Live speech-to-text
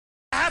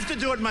have to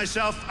do it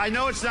myself. I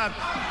know it's not.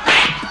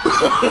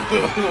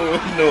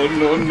 No,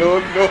 no, no,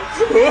 no.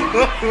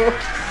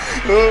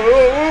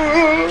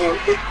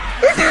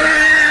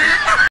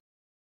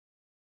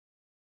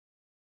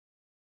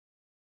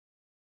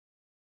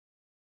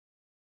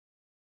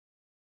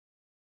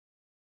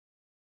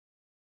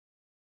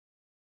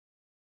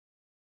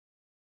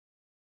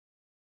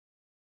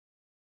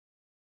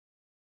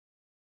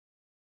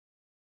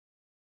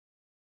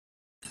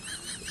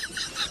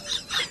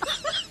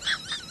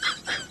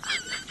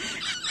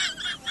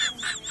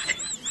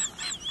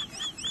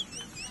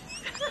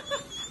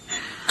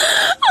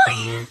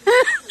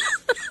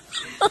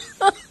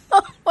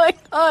 Oh my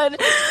god.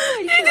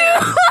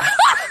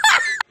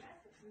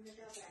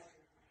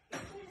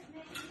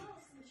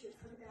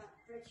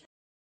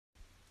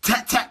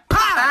 Tap, tap,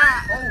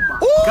 pow! Oh my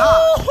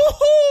god.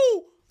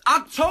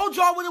 I told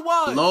y'all what it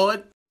was.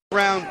 Lord.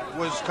 Round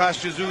was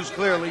Costa Jesus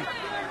clearly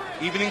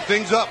evening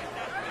things up.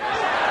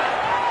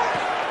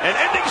 And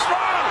ending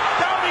strong.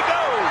 Down he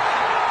goes.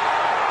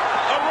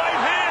 A right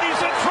hand.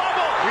 He's in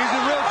trouble. He's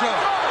in real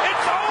trouble.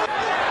 It's over.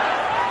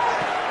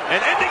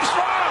 And ending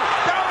strong.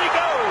 Down he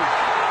goes.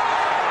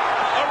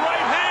 A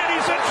right hand.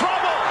 He's in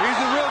trouble. He's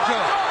in real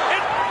trouble.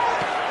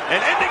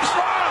 And ending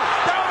strong.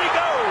 Down he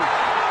goes.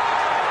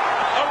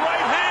 A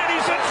right hand.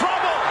 He's in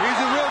trouble. He's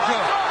in real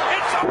trouble.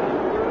 It's over.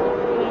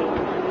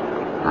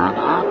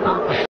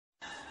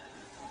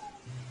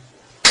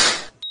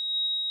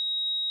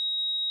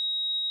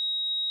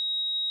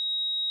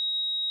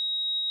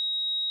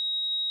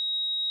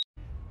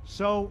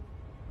 So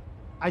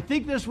I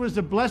think this was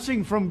a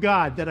blessing from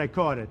God that I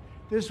caught it.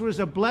 This was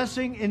a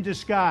blessing in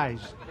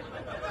disguise.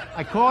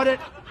 I caught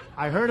it.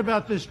 I heard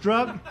about this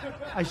drug.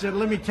 I said,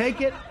 let me take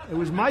it. It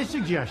was my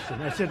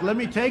suggestion. I said, let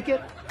me take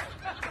it.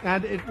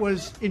 And it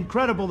was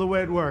incredible the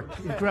way it worked.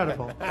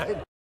 Incredible.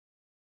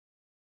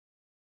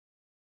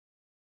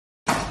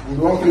 We're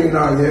walking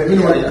now, yeah? You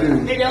know what to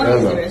do. Maybe I'll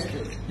do the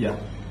rescue. Yeah.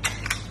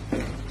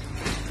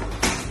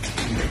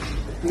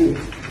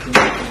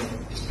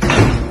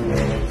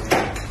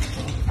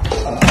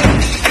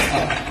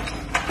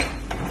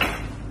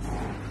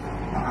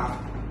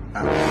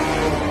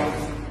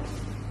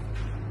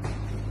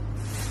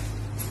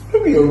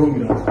 Look at your room,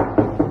 you know.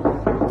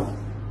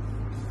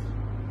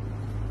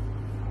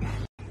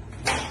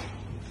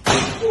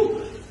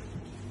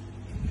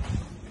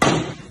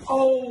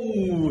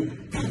 Oh,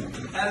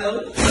 hello.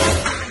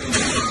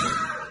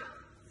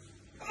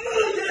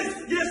 Oh,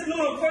 yes, no,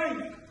 I'm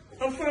fine.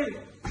 I'm fine.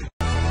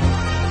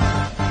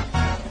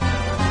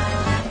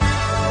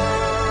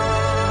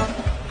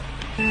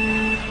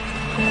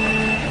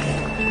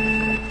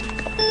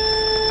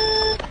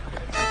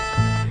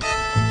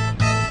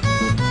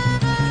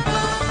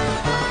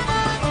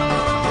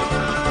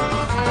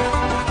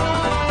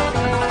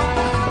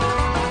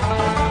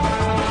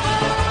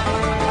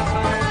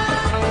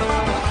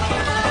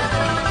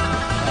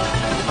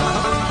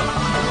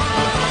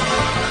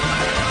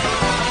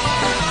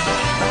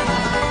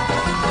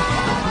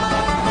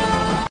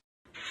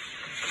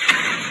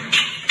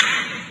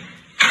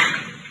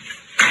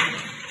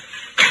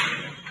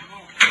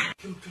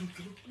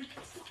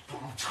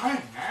 I'm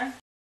trying, man.